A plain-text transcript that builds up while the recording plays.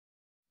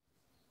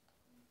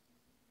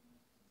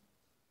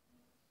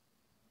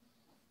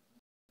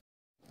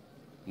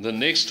The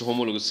next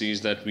homologous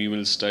series that we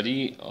will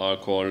study are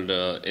called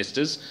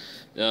esters.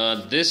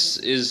 This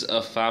is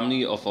a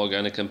family of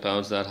organic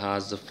compounds that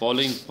has the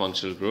following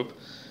functional group.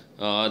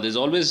 There's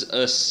always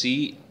a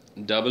C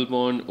double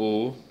bond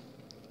O,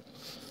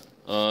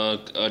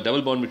 a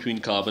double bond between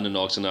carbon and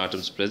oxygen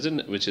atoms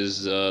present, which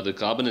is the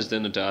carbon is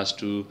then attached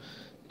to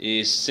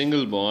a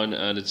single bond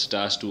and it's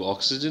attached to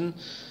oxygen,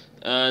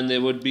 and there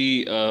would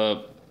be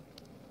a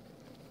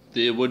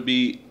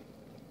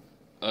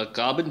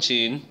carbon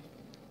chain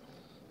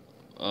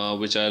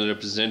which I'll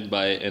represent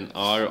by an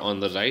R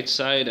on the right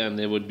side, and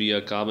there would be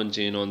a carbon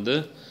chain on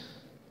the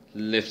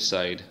left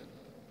side.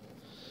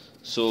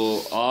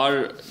 So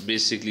R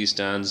basically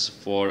stands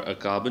for a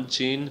carbon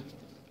chain.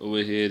 Over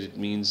here it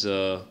means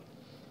a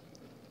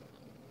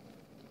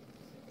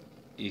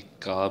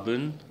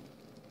carbon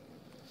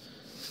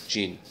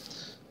chain.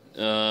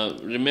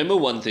 Remember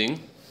one thing.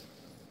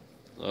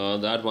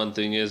 That one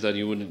thing is that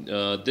you would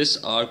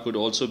this R could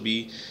also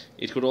be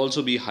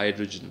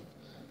hydrogen.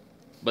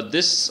 But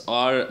this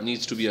R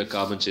needs to be a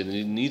carbon chain.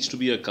 It needs to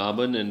be a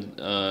carbon,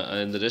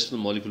 and the rest of the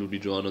molecule will be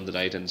drawn on the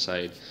right hand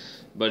side.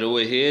 But over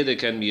here there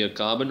can be a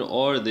carbon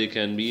or there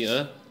can be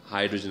a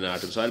hydrogen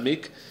atom. So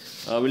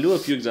we'll do a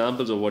few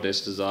examples of what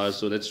esters are.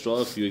 So let's draw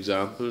a few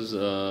examples,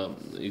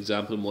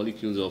 example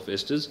molecules of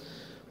esters.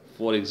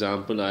 For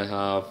example, I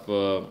have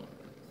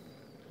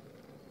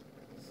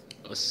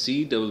a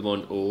C double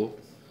bond O,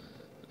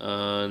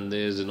 and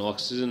there's an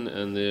oxygen,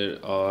 and there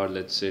are,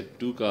 let's say,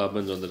 two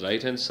carbons on the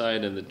right hand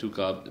side, and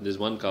there's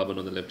one carbon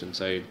on the left hand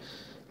side.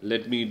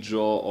 Let me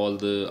draw all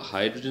the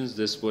hydrogens.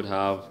 This would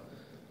have,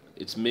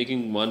 it's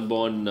making one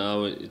bond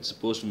now, it's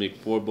supposed to make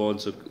four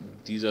bonds, so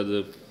these are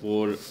the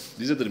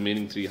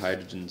remaining three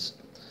hydrogens.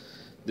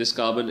 This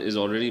carbon is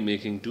already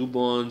making two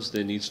bonds.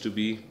 There needs to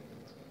be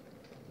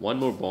one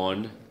more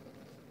bond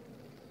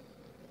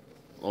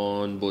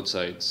on both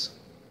sides.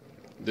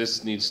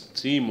 This needs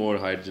three more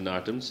hydrogen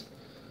atoms.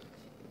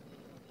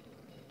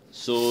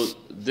 So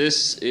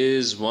this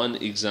is one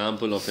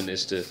example of an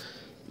ester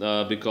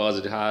because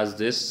it has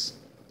this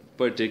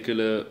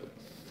particular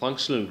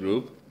functional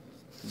group,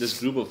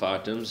 this group of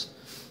atoms,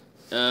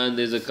 and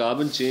there's a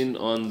carbon chain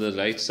on the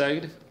right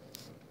side.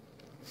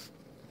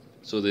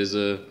 So there's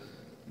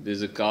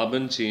a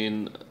carbon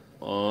chain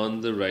on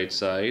the right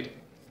side,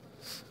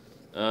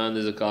 and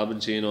there's a carbon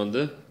chain on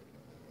the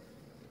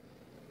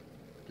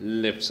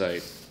left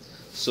side.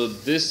 So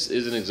this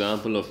is an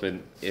example of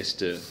an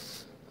ester.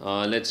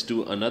 Let's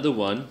do another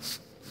one.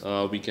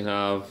 We can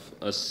have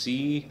a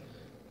C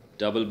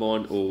double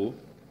bond O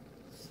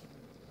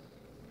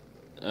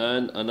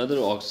and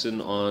another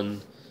oxygen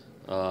on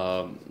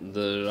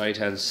the right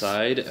hand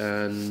side,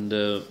 and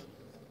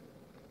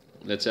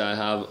let's say I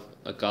have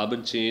a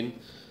carbon chain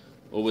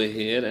over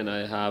here and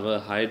I have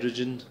a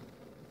hydrogen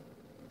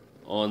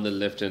on the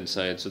left hand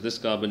side. So this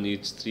carbon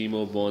needs three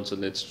more bonds, so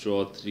let's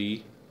draw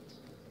three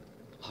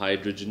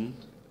hydrogen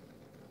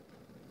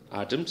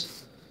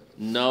atoms.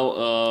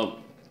 Now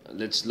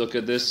let's look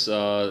at this.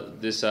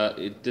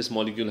 This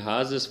molecule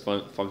has this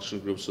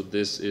functional group, so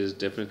this is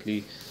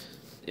definitely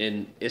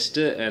an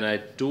ester. And I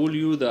told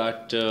you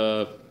that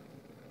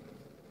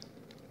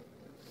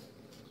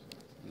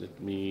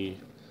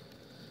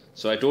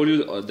I told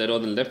you that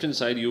on the left hand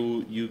side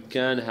you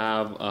can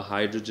have a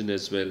hydrogen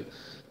as well.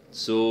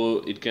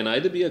 So it can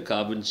either be a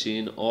carbon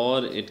chain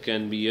or it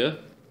can be a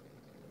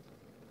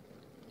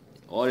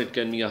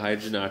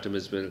hydrogen atom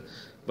as well.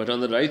 But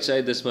on the right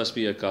side, this must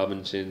be a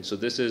carbon chain. So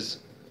this is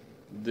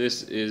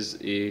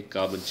a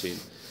carbon chain.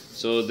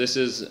 So this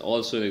is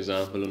also an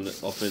example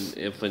of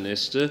an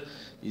ester.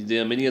 There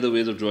are many other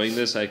ways of drawing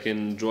this. I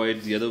can draw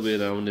it the other way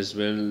around as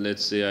well.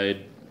 Let's say I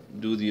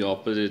do the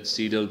opposite,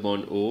 C double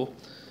bond O,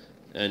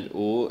 and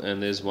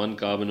there's one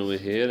carbon over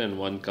here and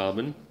one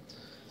carbon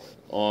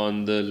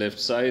on the left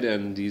side,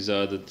 and these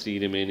are the three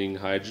remaining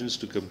hydrogens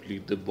to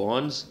complete the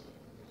bonds.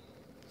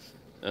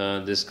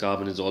 This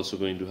carbon is also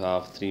going to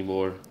have three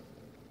more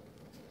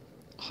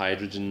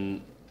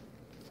hydrogen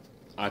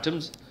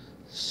atoms.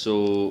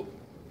 So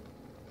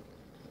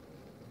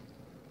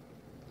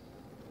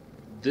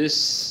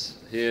this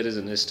here is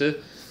an ester.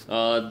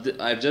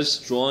 I've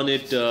just drawn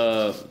it.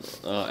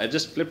 I've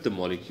just flipped the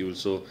molecule.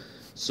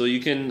 So you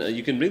can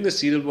bring the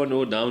C double bond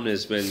O down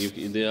as well.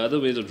 There are other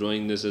ways of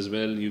drawing this as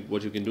well.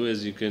 What you can do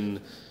is you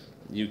can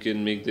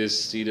make this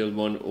C double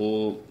bond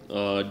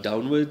O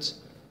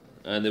downwards,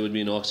 and there would be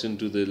an oxygen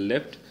to the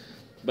left.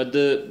 But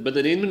the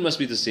arrangement must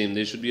be the same.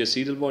 There should be a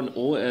C double bond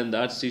O, and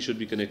that C should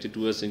be connected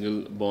to a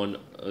single bond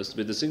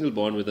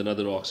with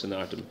another oxygen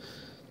atom.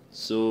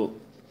 So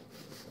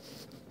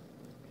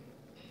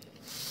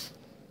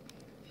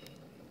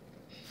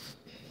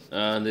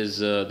and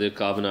there are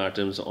carbon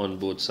atoms on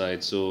both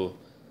sides. So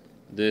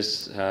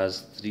this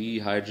has three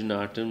hydrogen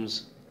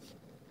atoms,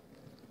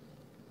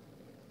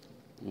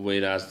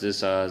 whereas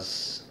this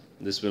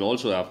will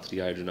also have three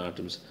hydrogen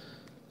atoms.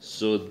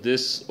 So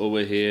this over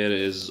here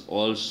is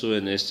also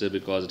an ester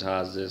because it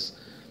has this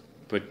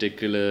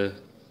particular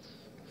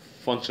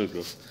functional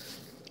group.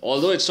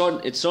 although it's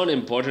not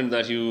important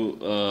that you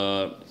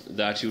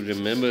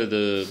remember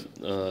the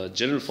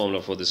general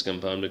formula for this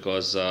compound,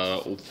 because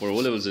for O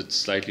levels it's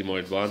slightly more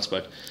advanced,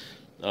 but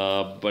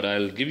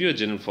I'll give you a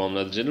general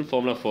formula. The general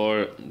formula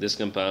for this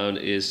compound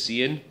is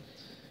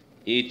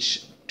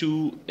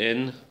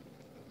CnH2n,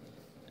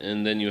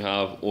 and then you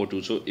have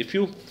O2. So if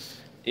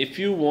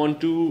you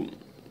want to,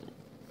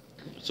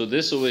 so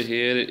this over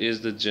here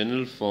is the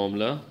general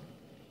formula.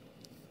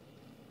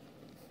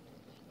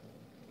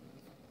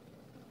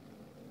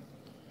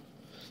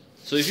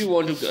 So if you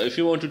want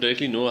to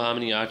directly know how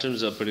many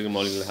atoms a particular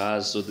molecule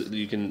has, so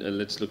you can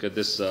let's look at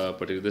this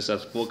this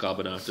has 4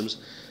 carbon atoms.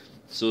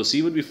 So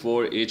C would be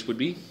 4, H would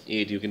be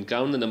 8. You can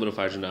count the number of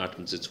hydrogen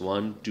atoms. It's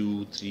 1,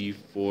 2, 3,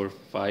 4,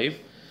 5,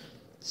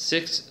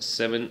 6,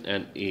 7,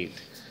 and 8.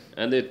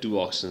 And there are 2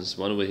 oxygens,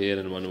 one over here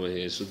and one over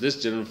here. So this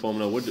general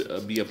formula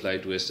would be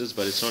applied to esters,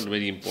 but it's not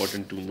very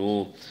important to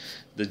know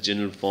the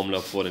general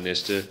formula for an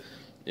ester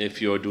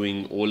if you're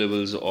doing O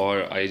levels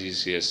or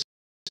IGCS.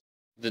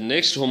 The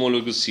next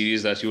homologous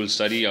series that you will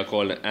study are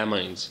called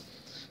amines.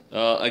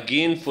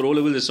 Again, for O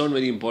level, it's not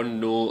very important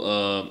to know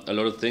a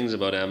lot of things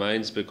about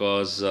amines,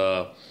 because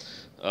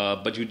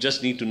but you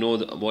just need to know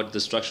what the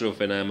structure of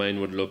an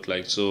amine would look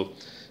like. So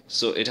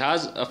it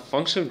has a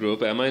functional group.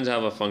 Amines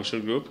have a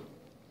functional group.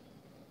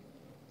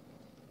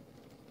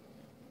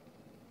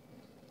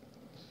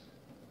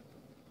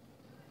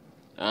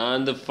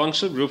 And the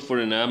functional group for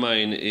an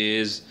amine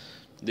is,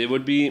 there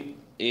would be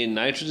a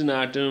nitrogen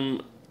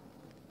atom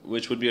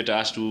which would be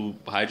attached to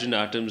hydrogen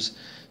atoms.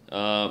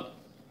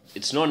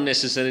 It's not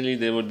necessarily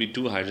there would be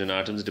 2 hydrogen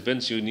atoms. It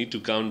depends. You need to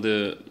count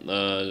the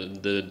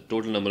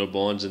total number of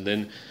bonds and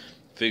then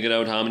figure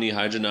out how many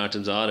hydrogen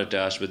atoms are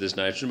attached with this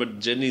nitrogen. But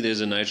generally, there's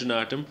a nitrogen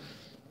atom.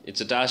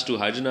 It's attached to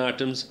hydrogen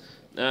atoms,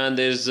 and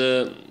there is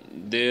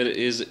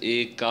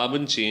a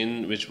carbon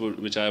chain which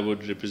I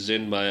would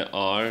represent by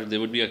R.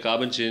 There would be a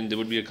carbon chain. There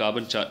would be a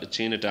carbon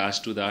chain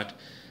attached to that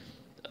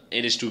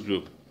NH2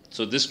 group.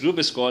 So this group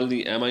is called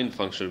the amine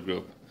functional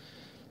group.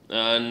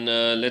 And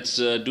let's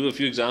do a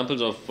few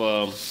examples of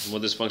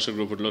what this functional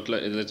group would look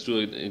like. Let's do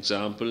an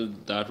example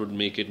that would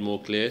make it more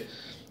clear.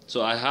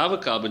 So I have a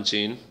carbon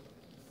chain.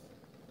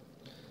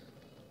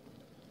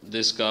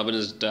 This carbon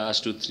is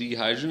attached to 3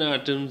 hydrogen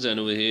atoms, and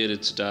over here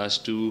it's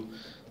attached to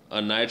a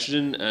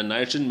nitrogen. And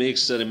nitrogen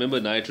makes, remember,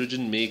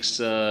 nitrogen makes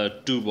 2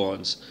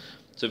 bonds.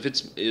 So if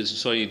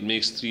it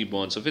makes 3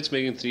 bonds. So if it's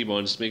making 3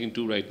 bonds, it's making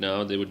 2 right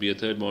now. There would be a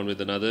 3rd bond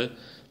with another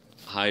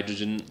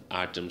hydrogen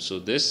atom. So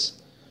this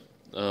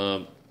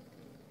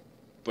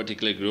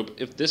particular group,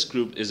 if this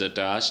group is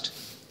attached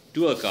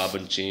to a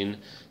carbon chain,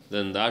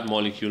 then that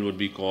molecule would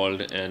be called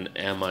an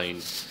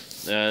amine.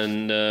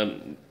 And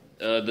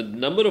the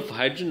number of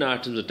hydrogen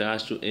atoms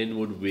attached to N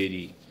would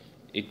vary.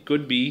 It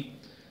could be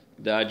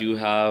that you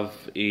have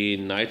a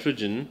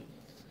nitrogen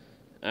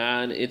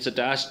and it's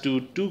attached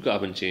to 2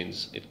 carbon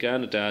chains.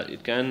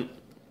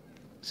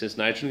 Since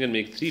nitrogen can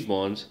make 3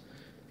 bonds,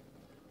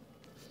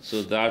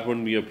 so that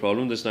wouldn't be a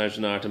problem. This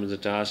nitrogen atom is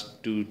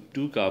attached to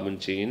 2 carbon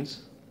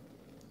chains.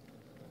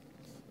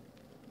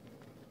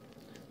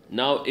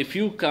 Now, if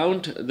you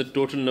count the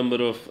total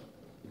number of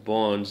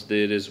bonds,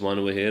 there is one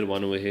over here,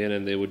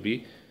 and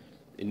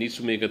it needs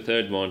to make a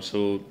 3rd bond.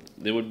 So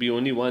there would be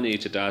only 1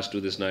 H attached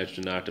to this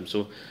nitrogen atom.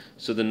 So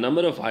the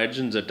number of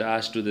hydrogens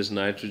attached to this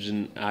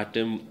nitrogen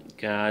atom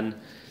can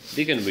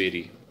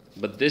vary.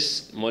 But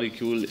this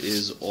molecule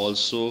is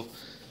also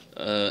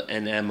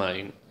an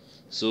amine.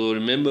 So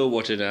remember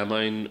what an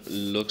amine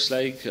looks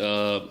like.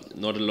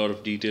 Not a lot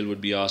of detail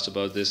would be asked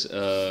about this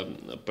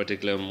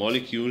particular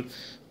molecule,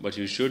 but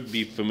you should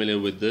be familiar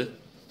with the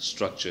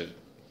structure.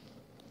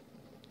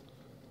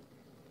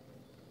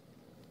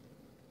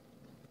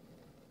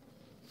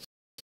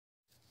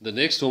 The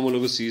next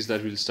homologous series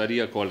that we'll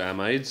study are called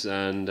amides,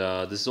 and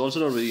this is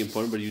also not very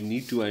important, but you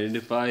need to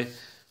identify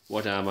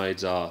what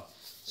amides are.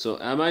 So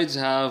amides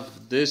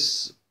have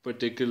this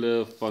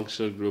particular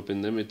functional group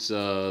in them. It's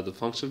the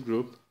functional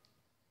group.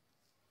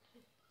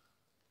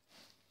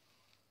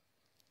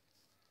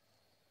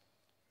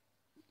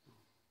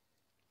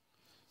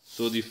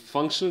 So the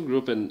functional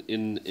group in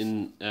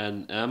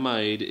an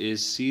amide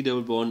is C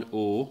double bond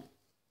O,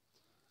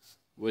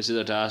 which is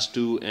attached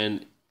to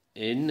an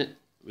N,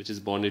 which is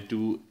bonded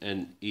to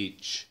an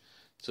H.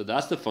 So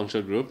that's the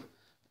functional group.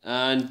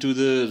 And to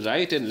the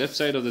right and left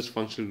side of this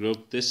functional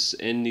group, this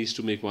N needs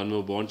to make 1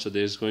 more bond. So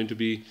there's going to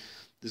be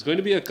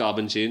a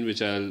carbon chain,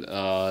 which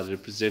I'll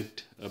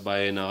represent by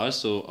an R.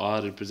 So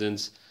R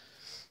represents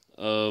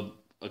a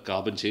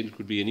carbon chain. It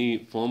could be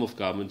any form of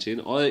carbon chain,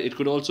 or it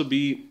could also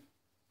be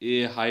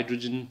a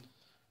hydrogen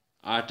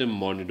atom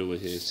bonded over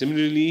here.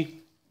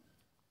 Similarly,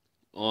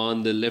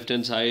 on the left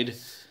hand side,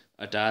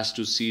 attached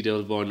to C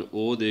double bond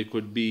O, there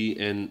could be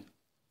a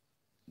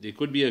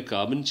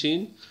carbon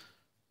chain,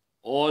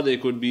 or there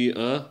could be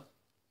a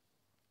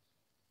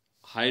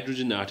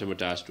hydrogen atom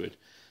attached to it.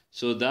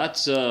 So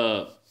that's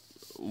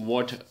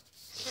what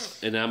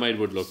an amide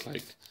would look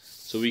like.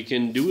 So we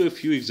can do a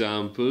few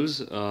examples.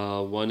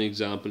 One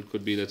example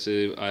could be, let's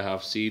say I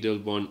have C double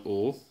bond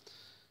O,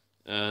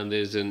 and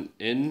there's an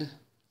N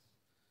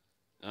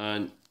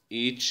and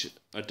H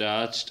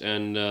attached,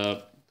 and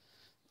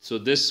so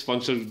this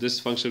functional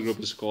group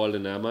is called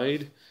an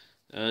amide.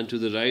 And to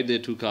the right there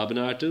are two carbon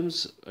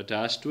atoms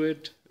attached to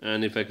it,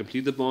 and if I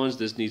complete the bonds,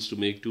 this needs to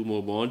make two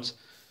more bonds.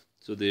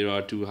 So there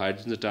are two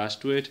hydrogens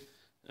attached to it,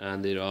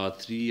 and there are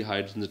three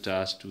hydrogens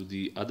attached to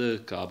the other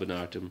carbon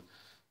atom.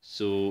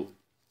 So,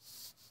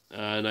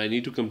 and I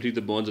need to complete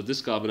the bonds of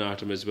this carbon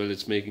atom as well.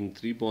 It's making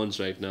three bonds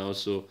right now.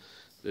 So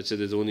let's say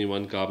there's only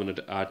one carbon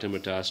atom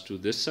attached to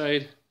this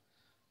side.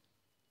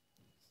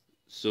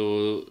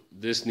 So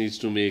this needs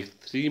to make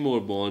three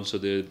more bonds. So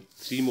there are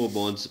three more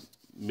bonds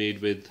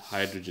made with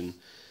hydrogen.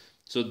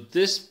 So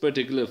this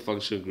particular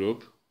functional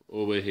group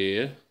over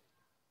here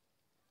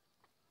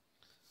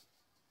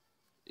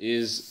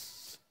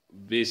is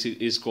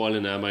called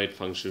an amide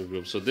functional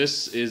group. So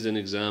this is an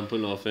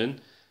example of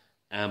an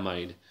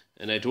amide.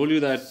 And I told you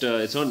that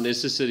it's not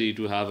necessary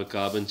to have a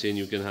carbon chain.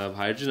 You can have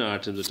hydrogen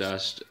atoms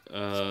attached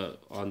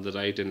on the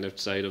right and left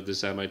side of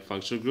this amide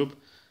functional group.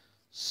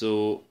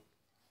 So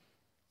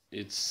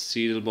it's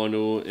C double bond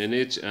O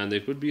NH, and there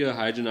could be a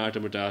hydrogen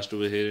atom attached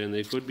over here, and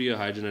there could be a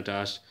hydrogen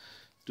attached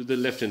to the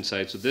left hand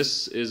side. So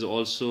this is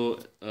also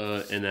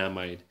an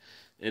amide.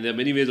 And there are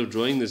many ways of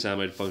drawing this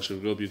amide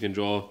functional group. You can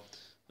draw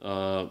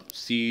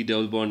C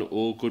double bond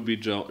O could be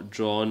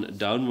drawn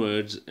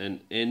downwards,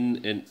 and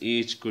N and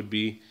H could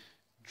be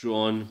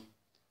drawn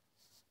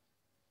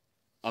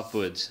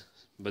upwards.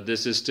 But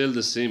this is still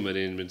the same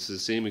arrangement. It's the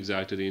same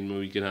exact arrangement.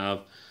 We can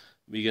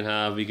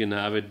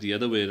have it the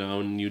other way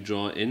around. You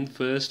draw N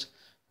first,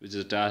 which is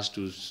attached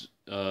to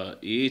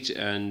H,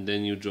 and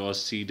then you draw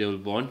C double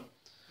bond.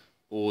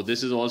 Oh,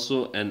 this is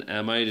also an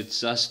amide. It's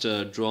just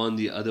drawn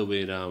the other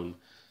way around.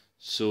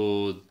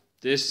 So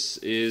this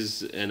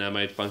is an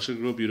amide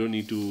functional group. You don't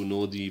need to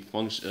know the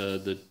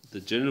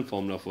general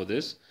formula for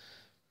this,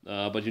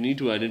 but you need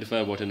to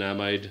identify what an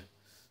amide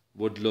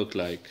would look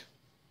like.